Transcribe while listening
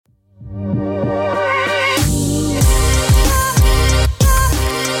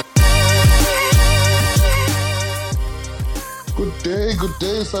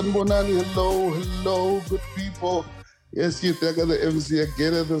Sanbonani, hello, good people. Yes, you take the MC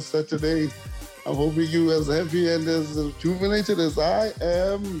again this Saturday. I'm hoping you as happy and as rejuvenated as I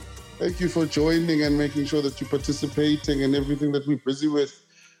am. Thank you for joining and making sure that you're participating in everything that we're busy with.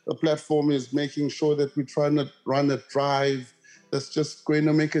 The platform is making sure that we're trying to run a drive that's just going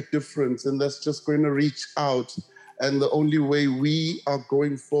to make a difference and that's just going to reach out. And the only way we are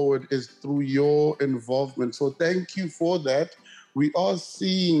going forward is through your involvement. So thank you for that. We are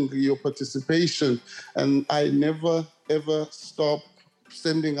seeing your participation, and I never, ever stop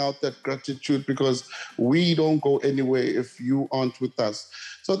sending out that gratitude because we don't go anywhere if you aren't with us.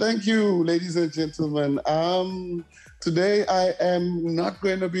 So thank you, ladies and gentlemen. Today I am not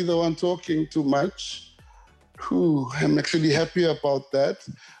going to be the one talking too much. I'm actually happy about that.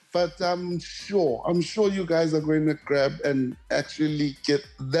 But I'm sure you guys are going to grab and actually get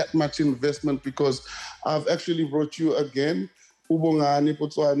that much investment because I've actually brought you again Ubongani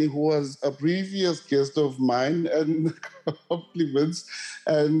Potswani, who was a previous guest of mine, and compliments.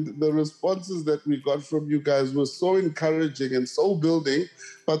 And the responses that we got from you guys were so encouraging and so building.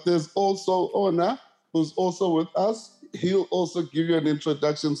 But there's also Ona, who's also with us. He'll also give you an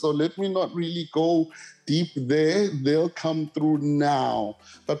introduction. So let me not really go deep there. They'll come through now.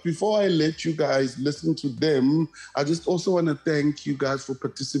 But before I let you guys listen to them, I just also want to thank you guys for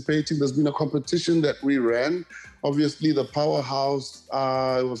participating. There's been a competition that we ran. Obviously, the Powerhouse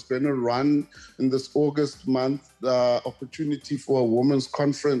was going to run in this August month, opportunity for a women's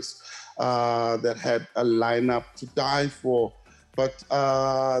conference that had a lineup to die for. But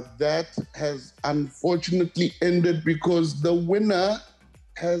that has unfortunately ended because the winner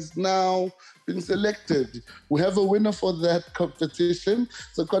has now been selected. We have a winner for that competition.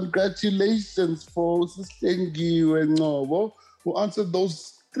 So congratulations for Sislengi and Ngobo, who answered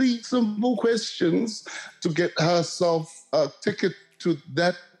those 3 simple questions to get herself a ticket to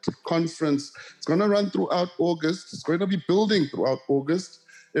that conference. It's going to run throughout August. It's going to be building throughout August,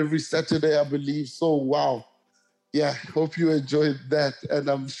 every Saturday, I believe. So, wow. Yeah, hope you enjoyed that. And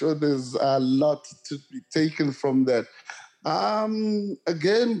I'm sure there's a lot to be taken from that.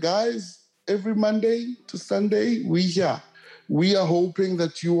 Again, guys, every Monday to Sunday, we are hoping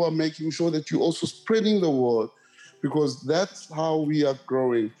that you are making sure that you're also spreading the word because that's how we are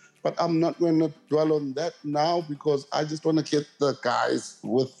growing. But I'm not going to dwell on that now because I just want to get the guys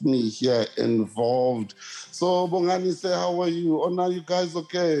with me here involved. So, Bongani, say, how are you? Ona, you guys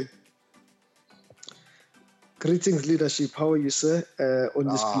okay? Greetings, leadership. How are you, sir, on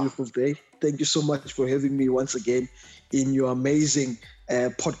this beautiful day? Thank you so much for having me once again in your amazing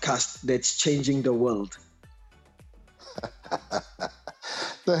podcast that's changing the world.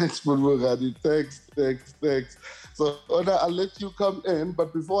 Thanks, Bulbugadi. Thanks. So, Ona, I'll let you come in.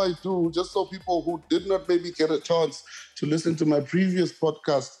 But before I do, just so people who did not maybe get a chance to listen to my previous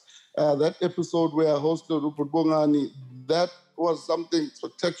podcast, that episode where I hosted Rupert Bongani, that was something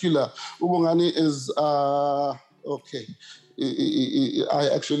spectacular. Ubongani is, okay. I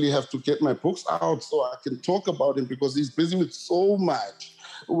actually have to get my books out so I can talk about him because he's busy with so much.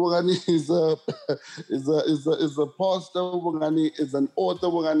 Ubongani is a pastor. Ubongani is an author.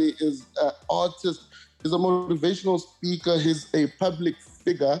 Ubongani is an artist. He's a motivational speaker. He's a public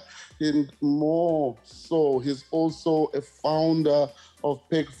figure. And more so, he's also a founder of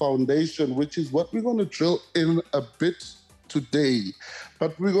PEG Foundation, which is what we're going to drill in a bit today.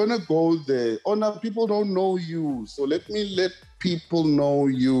 But we're going to go there. Ona, people don't know you, so let me let people know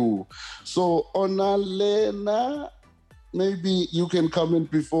you. So, Ona Lena, maybe you can come in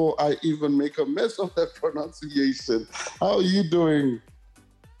before I even make a mess of that pronunciation. How are you doing?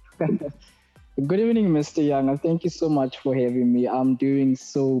 Good evening, Mr. Yanga. Thank you so much for having me. I'm doing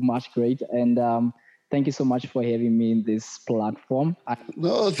so much great, and thank you so much for having me in this platform.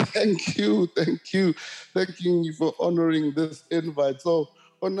 No, thank you. Thank you for honoring this invite. So,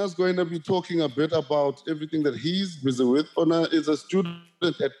 Ona's going to be talking a bit about everything that he's busy with. Ona is a student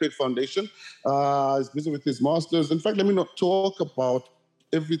at PEG Foundation. He's busy with his master's. In fact, let me not talk about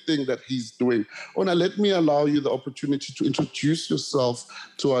everything that he's doing. Ona, let me allow you the opportunity to introduce yourself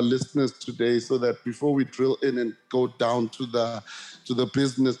to our listeners today so that before we drill in and go down to the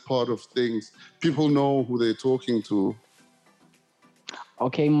business part of things, people know who they're talking to.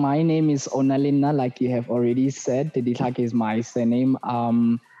 Okay, my name is Onalina, like you have already said. Ditlak is my surname.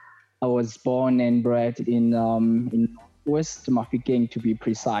 I was born and bred in West Mafikeng, to be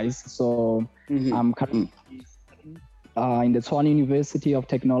precise. So I'm currently in the Tshwane University of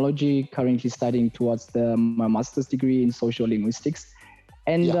Technology, currently studying towards my master's degree in social linguistics.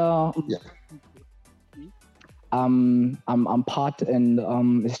 And I'm part and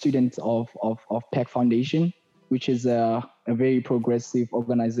a student of PEG Foundation, which is a a very progressive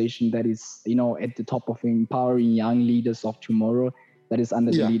organization that is, at the top of empowering young leaders of tomorrow, that is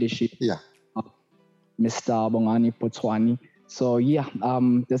under the leadership of Mr. Bongani Potswani. So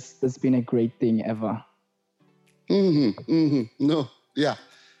that's been a great thing ever. No, yeah.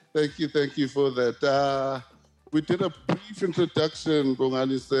 Thank you for that. We did a brief introduction,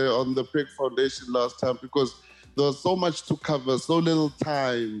 Bongani, on the PEG Foundation last time because there was so much to cover, so little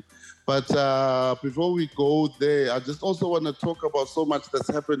time. But before we go there, I just also want to talk about so much that's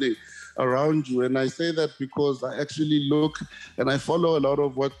happening around you. And I say that because I actually look and I follow a lot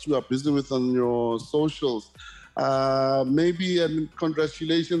of what you are busy with on your socials. Maybe, and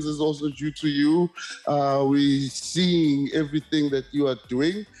congratulations is also due to you. We're seeing everything that you are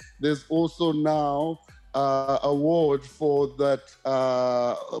doing. There's also now award for that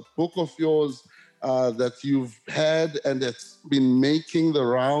book of yours that you've had, and it's been making the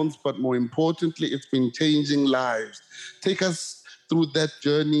rounds, but more importantly, it's been changing lives. Take us through that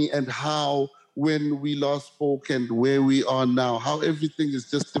journey and how, when we last spoke and where we are now, how everything is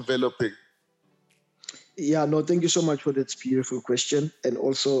just developing. Yeah, no, thank you so much for that beautiful question, and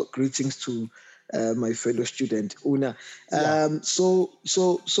also greetings to my fellow student Una. So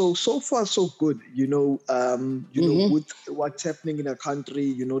far so good. With what's happening in our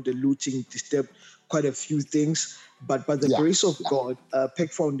country, the looting disturbed quite a few things, but by the grace of God,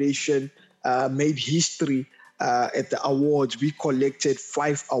 PEG Foundation made history at the awards. We collected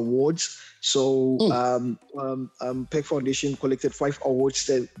 5 awards. So PEG Foundation collected 5 awards.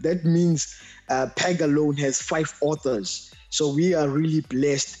 That means PEG alone has 5 authors. So we are really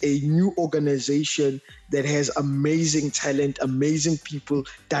blessed, a new organization that has amazing talent, amazing people,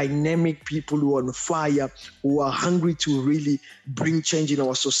 dynamic people who are on fire, who are hungry to really bring change in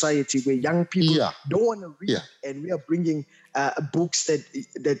our society, where young people don't want to read, and we are bringing books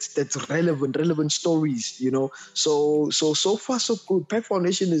that's relevant stories, So far so good. PEG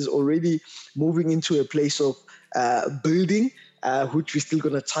Foundation is already moving into a place of building, which we're still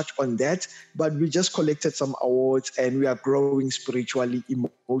going to touch on that. But we just collected some awards, and we are growing spiritually,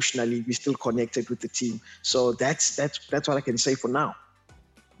 emotionally. We're still connected with the team. So that's what I can say for now.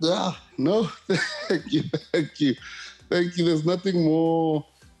 Yeah, no, thank you. There's nothing more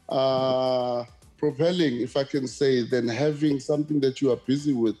propelling, if I can say, than having something that you are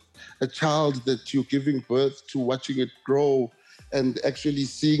busy with, a child that you're giving birth to, watching it grow, and actually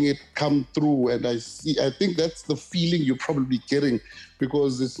seeing it come through. And I think that's the feeling you're probably getting,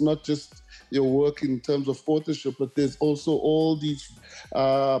 because it's not just your work in terms of authorship, but there's also all these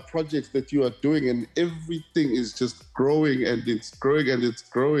projects that you are doing, and everything is just growing, and it's growing, and it's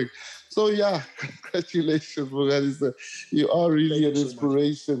growing. So congratulations, Bongani. You are really an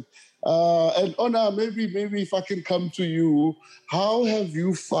inspiration. And Ona, maybe if I can come to you, how have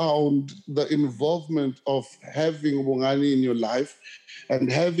you found the involvement of having Bongani in your life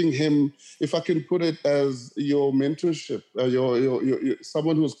and having him, if I can put it as your mentorship, your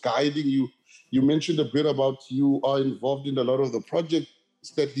someone who's guiding you? You mentioned a bit about you are involved in a lot of the projects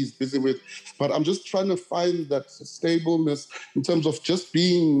that he's busy with, but I'm just trying to find that stableness in terms of just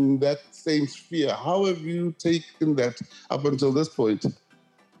being in that same sphere. How have you taken that up until this point?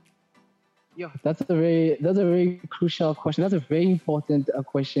 Yeah, that's a very crucial question. That's a very important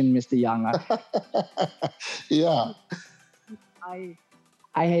question, Mr. Yanga.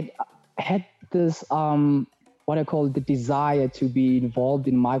 I had this what I call the desire to be involved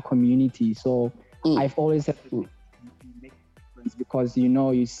in my community. So I've always had to make a difference, because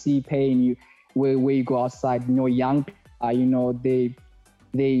you see pain. Where you go outside, young people,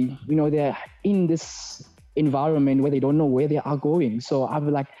 they're in this environment where they don't know where they are going. So I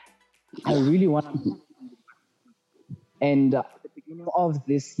was like, I really want to. And at the beginning of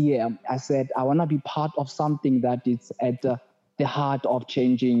this year, I said, I want to be part of something that is at the heart of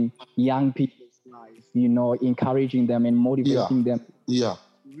changing young people's lives, encouraging them and motivating them to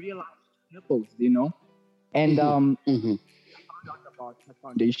realize purpose, And I found out about the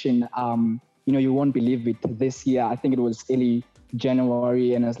foundation. You won't believe it. This year, I think it was early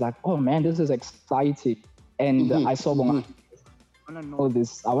January, and I was like, oh man, this is exciting. And I saw I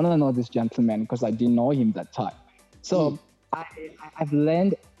want to know this gentleman, because I didn't know him that time. So I've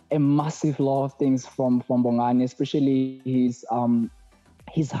learned a massive lot of things from Bongani, especially his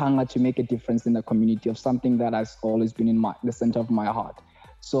hunger to make a difference in the community, of something that has always been in the center of my heart.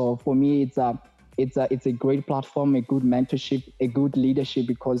 So for me, it's a great platform, a good mentorship, a good leadership,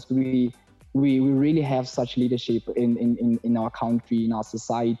 because we really have such leadership in our country, in our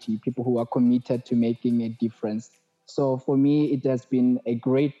society, people who are committed to making a difference. So for me, it has been a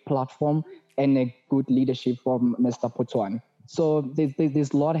great platform and a good leadership from Mr. Potswani. So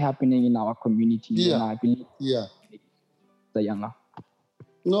there's a lot happening in our community, and I believe. the Yanga.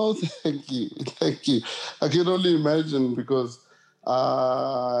 No, thank you. Thank you. I can only imagine because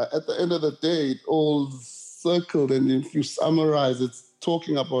at the end of the day, it all circled. And if you summarize, it's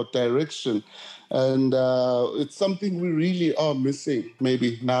talking about direction. And it's something we really are missing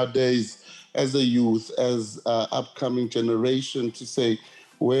maybe nowadays as a youth, as upcoming generation to say,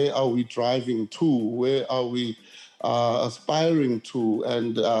 where are we driving to? Where are we aspiring to?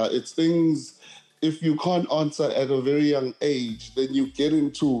 And it's things if you can't answer at a very young age, then you get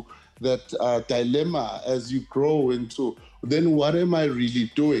into that dilemma as you grow into, then what am I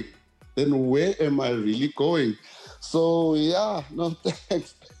really doing? Then where am I really going? So yeah, no,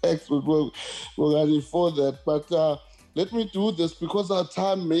 thanks Mogani for that. But let me do this because our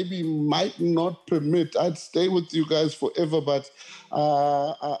time maybe might not permit. I'd stay with you guys forever, but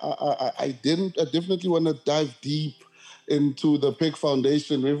I definitely want to dive deep into the PEG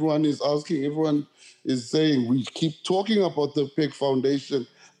Foundation. Everyone is asking, everyone is saying, we keep talking about the PEG Foundation,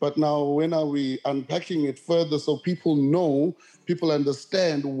 but now when are we unpacking it further so people know, people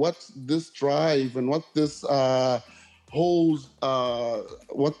understand what this drive and what this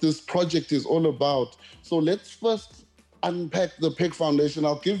what this project is all about. So let's first unpack the PEG Foundation.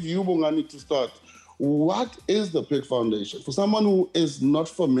 I'll give you, Bongani, to start. What is the PEG Foundation? For someone who is not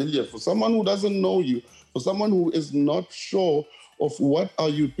familiar, for someone who doesn't know you, for someone who is not sure of what are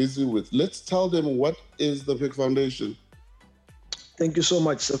you busy with, let's tell them what is the PEG Foundation. Thank you so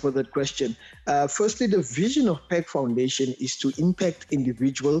much, sir, for that question. Firstly, the vision of PEG Foundation is to impact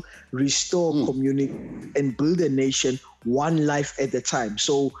individual, restore community, and build a nation one life at a time.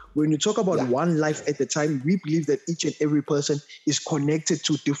 So when you talk about one life at a time, we believe that each and every person is connected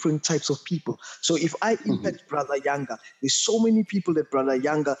to different types of people. So if I impact Brother Yanga, there's so many people that Brother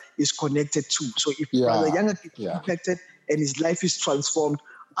Yanga is connected to. So if Brother Yanga gets impacted and his life is transformed,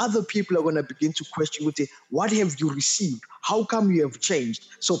 other people are going to begin to question, would say, what have you received? How come you have changed?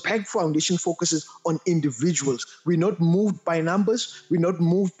 So PEG Foundation focuses on individuals. We're not moved by numbers. We're not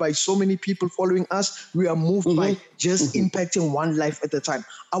moved by so many people following us. We are moved by just impacting one life at a time.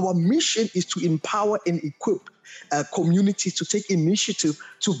 Our mission is to empower and equip communities to take initiative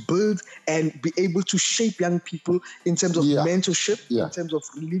to build and be able to shape young people in terms of mentorship, in terms of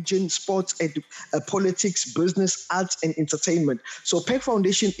religion, sports, politics, business, arts, and entertainment. So PEG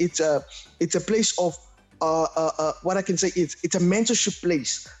Foundation, it's a place of what I can say is it's a mentorship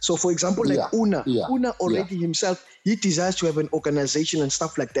place. So for example, like Una already himself, he desires to have an organization and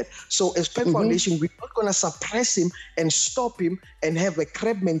stuff like that. So as PEG Foundation, we're not going to suppress him and stop him and have a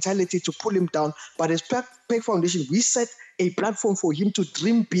crab mentality to pull him down. But as PEG Foundation, we set a platform for him to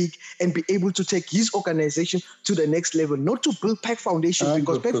dream big and be able to take his organization to the next level, not to build PEG Foundation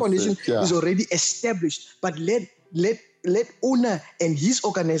because PEG Foundation is already established, but let Una and his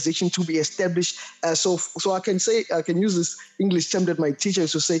organization to be established. So I can say, I can use this English term that my teacher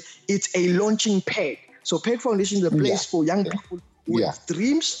used to say, it's a launching pad. So PEG Foundation is a place for young people who have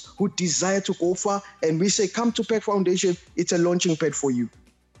dreams, who desire to go far. And we say, come to PEG Foundation. It's a launching pad for you.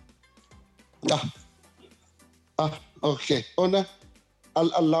 Okay. Ona,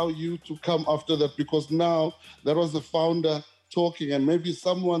 I'll allow you to come after that because now that was the founder talking, and maybe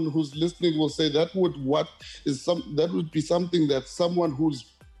someone who's listening will say that would be something that someone who's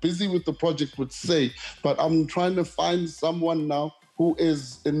busy with the project would say. But I'm trying to find someone now who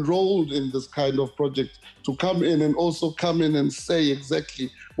is enrolled in this kind of project to come in and also come in and say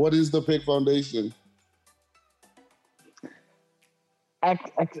exactly what is the PEG Foundation.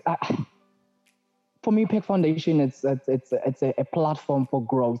 For me, PEG Foundation it's a platform for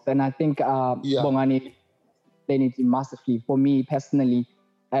growth, and I think Bongani explained it massively. For me personally,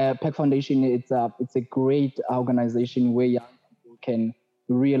 PEG Foundation it's a great organization where young people can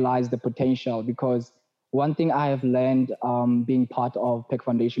realize the potential. Because one thing I have learned being part of PEG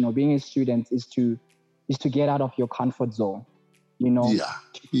Foundation or being a student is to get out of your comfort zone. You know, to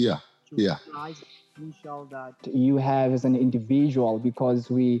realize the potential that you have as an individual, because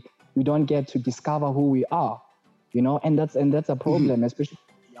we don't get to discover who we are, you know, and that's a problem, especially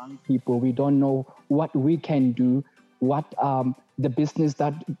for young people. We don't know what we can do, what the business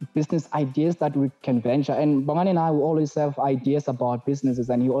ideas that we can venture. And Bongani and I will always have ideas about businesses,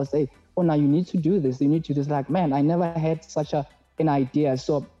 and he always say, "Oh, now you need to do this. You need to do this." Like, man, I never had such an idea.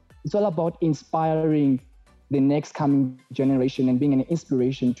 So it's all about inspiring the next coming generation and being an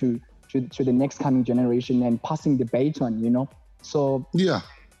inspiration to the next coming generation and passing the baton, you know. So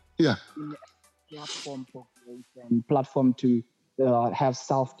platform for growth and platform to have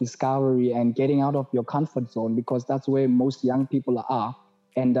self-discovery and getting out of your comfort zone, because that's where most young people are.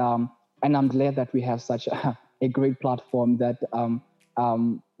 And I'm glad that we have such a great platform that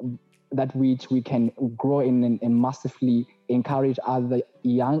that which we can grow in and massively encourage other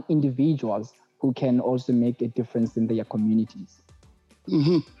young individuals who can also make a difference in their communities.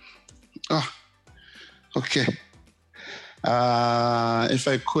 Mm-hmm. Okay. If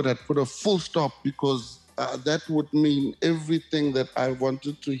I could, I'd put a full stop, because that would mean everything that I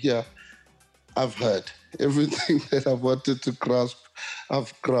wanted to hear, I've heard. Everything that I wanted to grasp,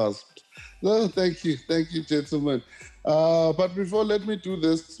 I've grasped. No, thank you, gentlemen. But before, let me do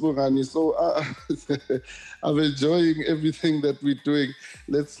this, Mogani. So I'm enjoying everything that we're doing.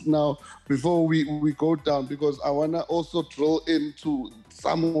 Let's now, before we go down, because I want to also drill into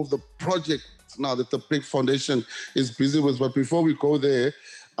some of the projects now that the Big Foundation is busy with. But before we go there,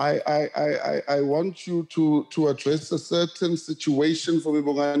 I want you to address a certain situation for me,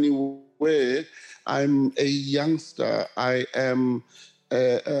 Bongani, where I'm a youngster. I am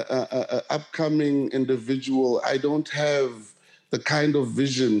a upcoming individual. I don't have the kind of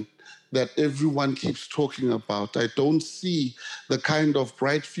vision that everyone keeps talking about. I don't see the kind of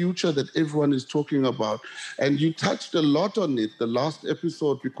bright future that everyone is talking about. And you touched a lot on it the last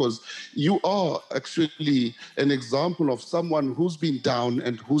episode, because you are actually an example of someone who's been down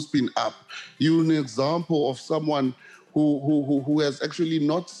and who's been up. You're an example of someone who has actually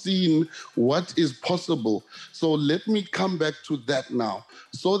not seen what is possible. So let me come back to that now,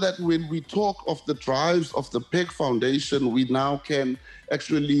 so that when we talk of the drives of the PEG Foundation, we now can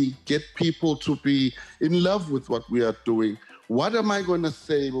actually get people to be in love with what we are doing. What am I going to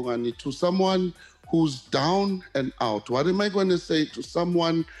say, Bongani, to someone who's down and out? What am I going to say to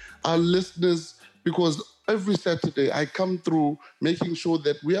someone, our listeners? Because every Saturday I come through making sure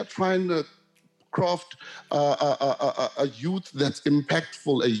that we are trying to craft a youth that's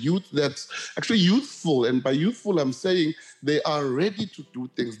impactful, a youth that's actually youthful. And by youthful, I'm saying they are ready to do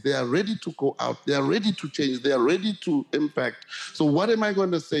things. They are ready to go out. They are ready to change. They are ready to impact. So what am I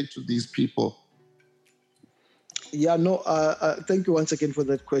going to say to these people? Yeah, no, thank you once again for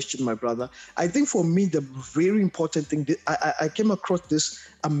that question, my brother. I think for me, the very important thing, I came across this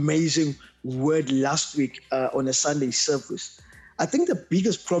amazing word last week on a Sunday service. I think the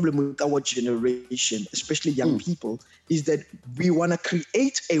biggest problem with our generation, especially young people, is that we want to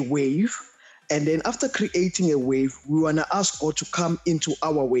create a wave. And then after creating a wave, we want to ask God to come into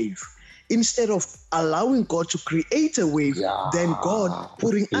our wave. Instead of allowing God to create a wave, then God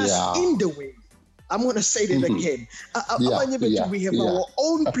putting us in the wave. I'm going to say that again. We have our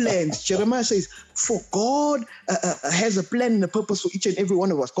own plans. Jeremiah says, for God has a plan and a purpose for each and every one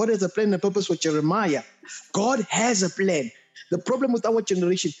of us. God has a plan and a purpose for Jeremiah. God has a plan. The problem with our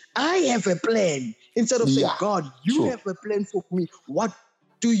generation, I have a plan. Instead of saying, God, you have a plan for me. What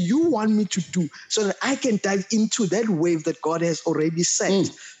do you want me to do so that I can dive into that wave that God has already set?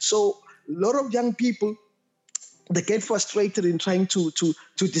 So a lot of young people, they get frustrated in trying to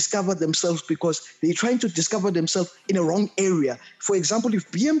discover themselves because they're trying to discover themselves in a wrong area. For example, if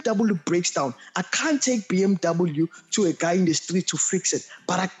BMW breaks down, I can't take BMW to a guy in the street to fix it,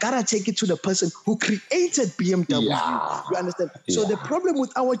 but I gotta take it to the person who created BMW. You understand? So the problem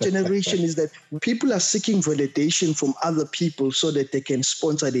with our generation is that people are seeking validation from other people so that they can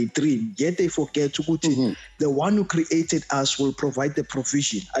sponsor their dream. Yet they forget to the one who created us will provide the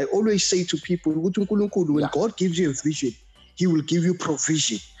provision. I always say to people, when God gives you a vision, He will give you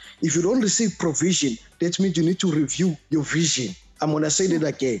provision. If you don't receive provision, that means you need to review your vision. I'm going to say that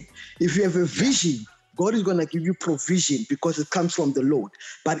again. If you have a vision, God is going to give you provision because it comes from the Lord.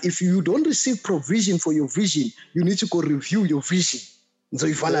 But if you don't receive provision for your vision, you need to go review your vision. So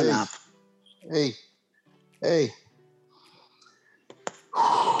you fall up. Hey.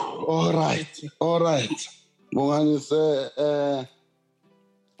 All right. Bongani,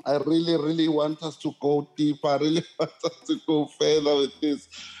 I really want us to go deeper. I really want us to go further with this.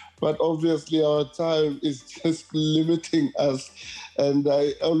 But obviously our time is just limiting us. And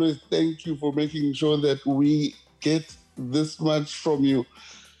I always thank you for making sure that we get this much from you.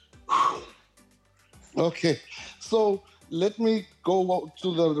 Okay, so let me go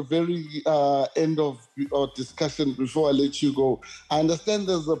to the very end of our discussion before I let you go. I understand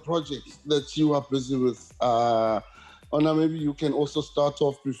there's a project that you are busy with. Ona, maybe you can also start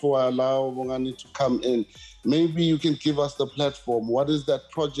off before I allow Bongani to come in. Maybe you can give us the platform. What is that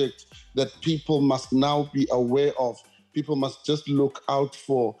project that people must now be aware of? People must just look out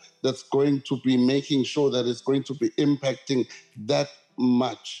for, that's going to be making sure that it's going to be impacting that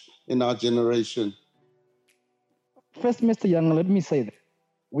much in our generation. First, Mr. Young, let me say that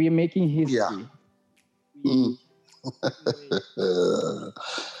we are making history.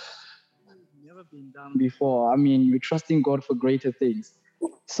 Never been done before. I mean, we're trusting God for greater things.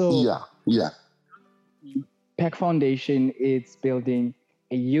 So, PEG Foundation, it's building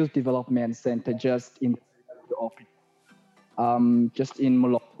a youth development center just in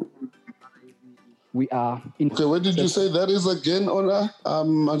Molo. We are in. Okay, where did you say that is again, Ona?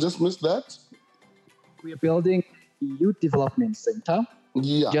 I just missed that. We are building a youth development center.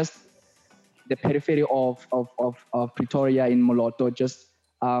 Yeah. Just the periphery of Pretoria in Moloto, just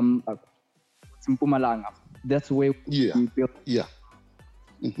Mpumalanga. That's where we build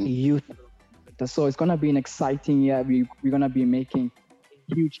youth. So it's gonna be an exciting year. We're gonna be making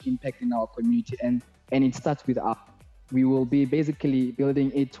a huge impact in our community, and it starts with us. We will be basically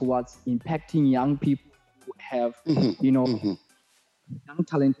building it towards impacting young people who have, young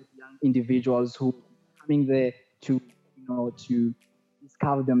talented young individuals who are coming there to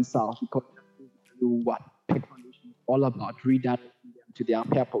discover themselves, because that's basically what Tech Foundation is all about, redirecting them to their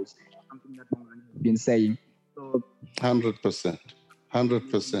purpose. Something that we have been saying. So 100%.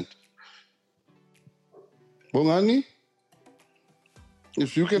 Bongani,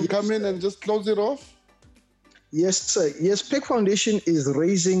 if you can come in and just close it off. Yes, sir. Yes, Tech Foundation is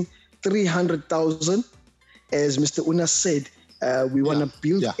raising 300,000. As Mr. Una said, we want to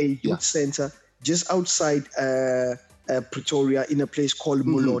build a youth center just outside Pretoria in a place called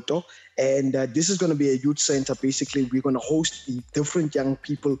Moloto. And this is going to be a youth center. Basically, we're going to host different young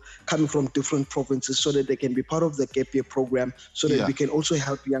people coming from different provinces so that they can be part of the Gap Year program, so that we can also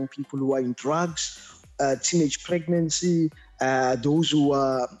help young people who are in drugs, teenage pregnancy, those who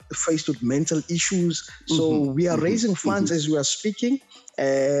are faced with mental issues. So we are raising funds as we are speaking.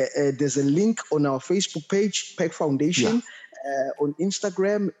 There's a link on our Facebook page, Tech Foundation. On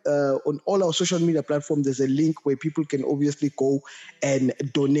Instagram, on all our social media platforms, there's a link where people can obviously go and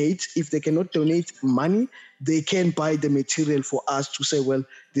donate. If they cannot donate money, they can buy the material for us to say, well,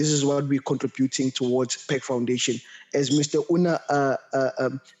 this is what we're contributing towards Tech Foundation. As Mr. Una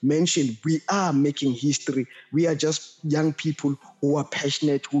mentioned, we are making history. We are just young people who are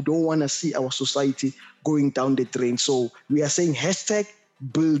passionate, who don't want to see our society going down the drain. So we are saying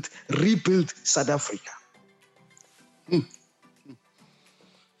rebuild South Africa.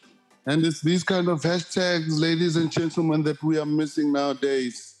 And it's these kind of hashtags, ladies and gentlemen, that we are missing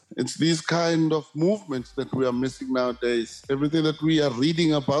nowadays. It's these kind of movements that we are missing nowadays. Everything that we are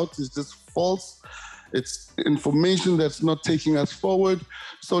reading about is just false. It's information that's not taking us forward.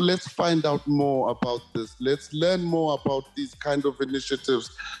 So let's find out more about this. Let's learn more about these kind of initiatives.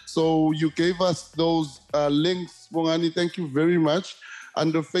 So you gave us those links, Bongani. Thank you very much.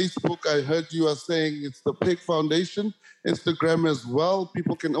 Under Facebook, I heard you are saying it's the Tech Foundation. Instagram as well.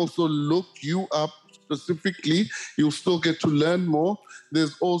 People can also look you up specifically. You'll still get to learn more.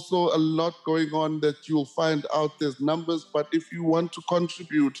 There's also a lot going on that you'll find out. There's numbers, but if you want to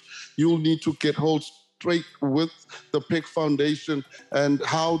contribute, you'll need to get hold straight with the Tech Foundation. And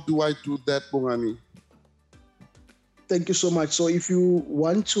how do I do that, Bongani? Thank you so much. So if you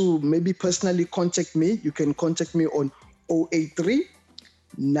want to maybe personally contact me, you can contact me on 083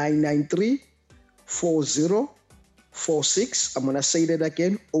 993 4046. I'm going to say that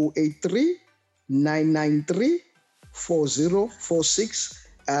again, 083 993 4046.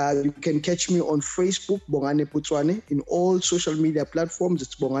 You can catch me on Facebook, Bongani Putswane. In all social media platforms,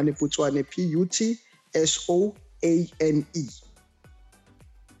 it's Bongani Putswane, Putswane.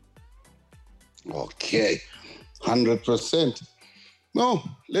 Okay, 100%. No,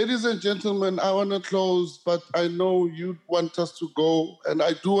 ladies and gentlemen, I want to close, but I know you want us to go, and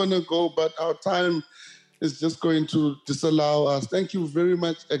I do want to go, but our time is just going to disallow us. Thank you very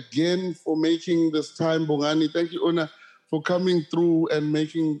much again for making this time, Bongani. Thank you, Una, for coming through and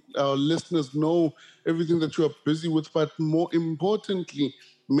making our listeners know everything that you are busy with, but more importantly,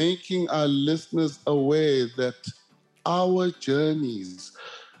 making our listeners aware that our journeys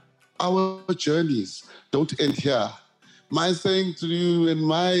don't end here. My saying to you in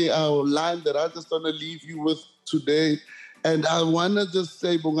my line that I just want to leave you with today, and I want to just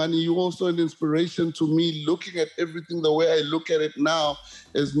say, Bongani, you're also an inspiration to me looking at everything the way I look at it now,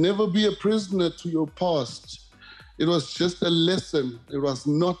 is never be a prisoner to your past. It was just a lesson. It was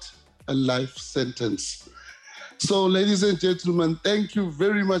not a life sentence. So, ladies and gentlemen, thank you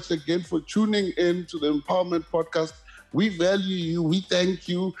very much again for tuning in to the Empowerment Podcast. We value you, we thank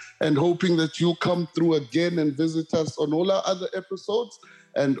you, and hoping that you'll come through again and visit us on all our other episodes.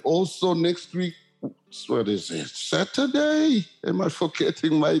 And also next week, what is it? Saturday? Am I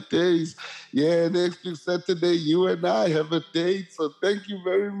forgetting my days? Yeah, next week, Saturday, you and I have a date. So thank you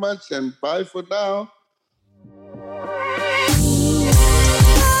very much and bye for now.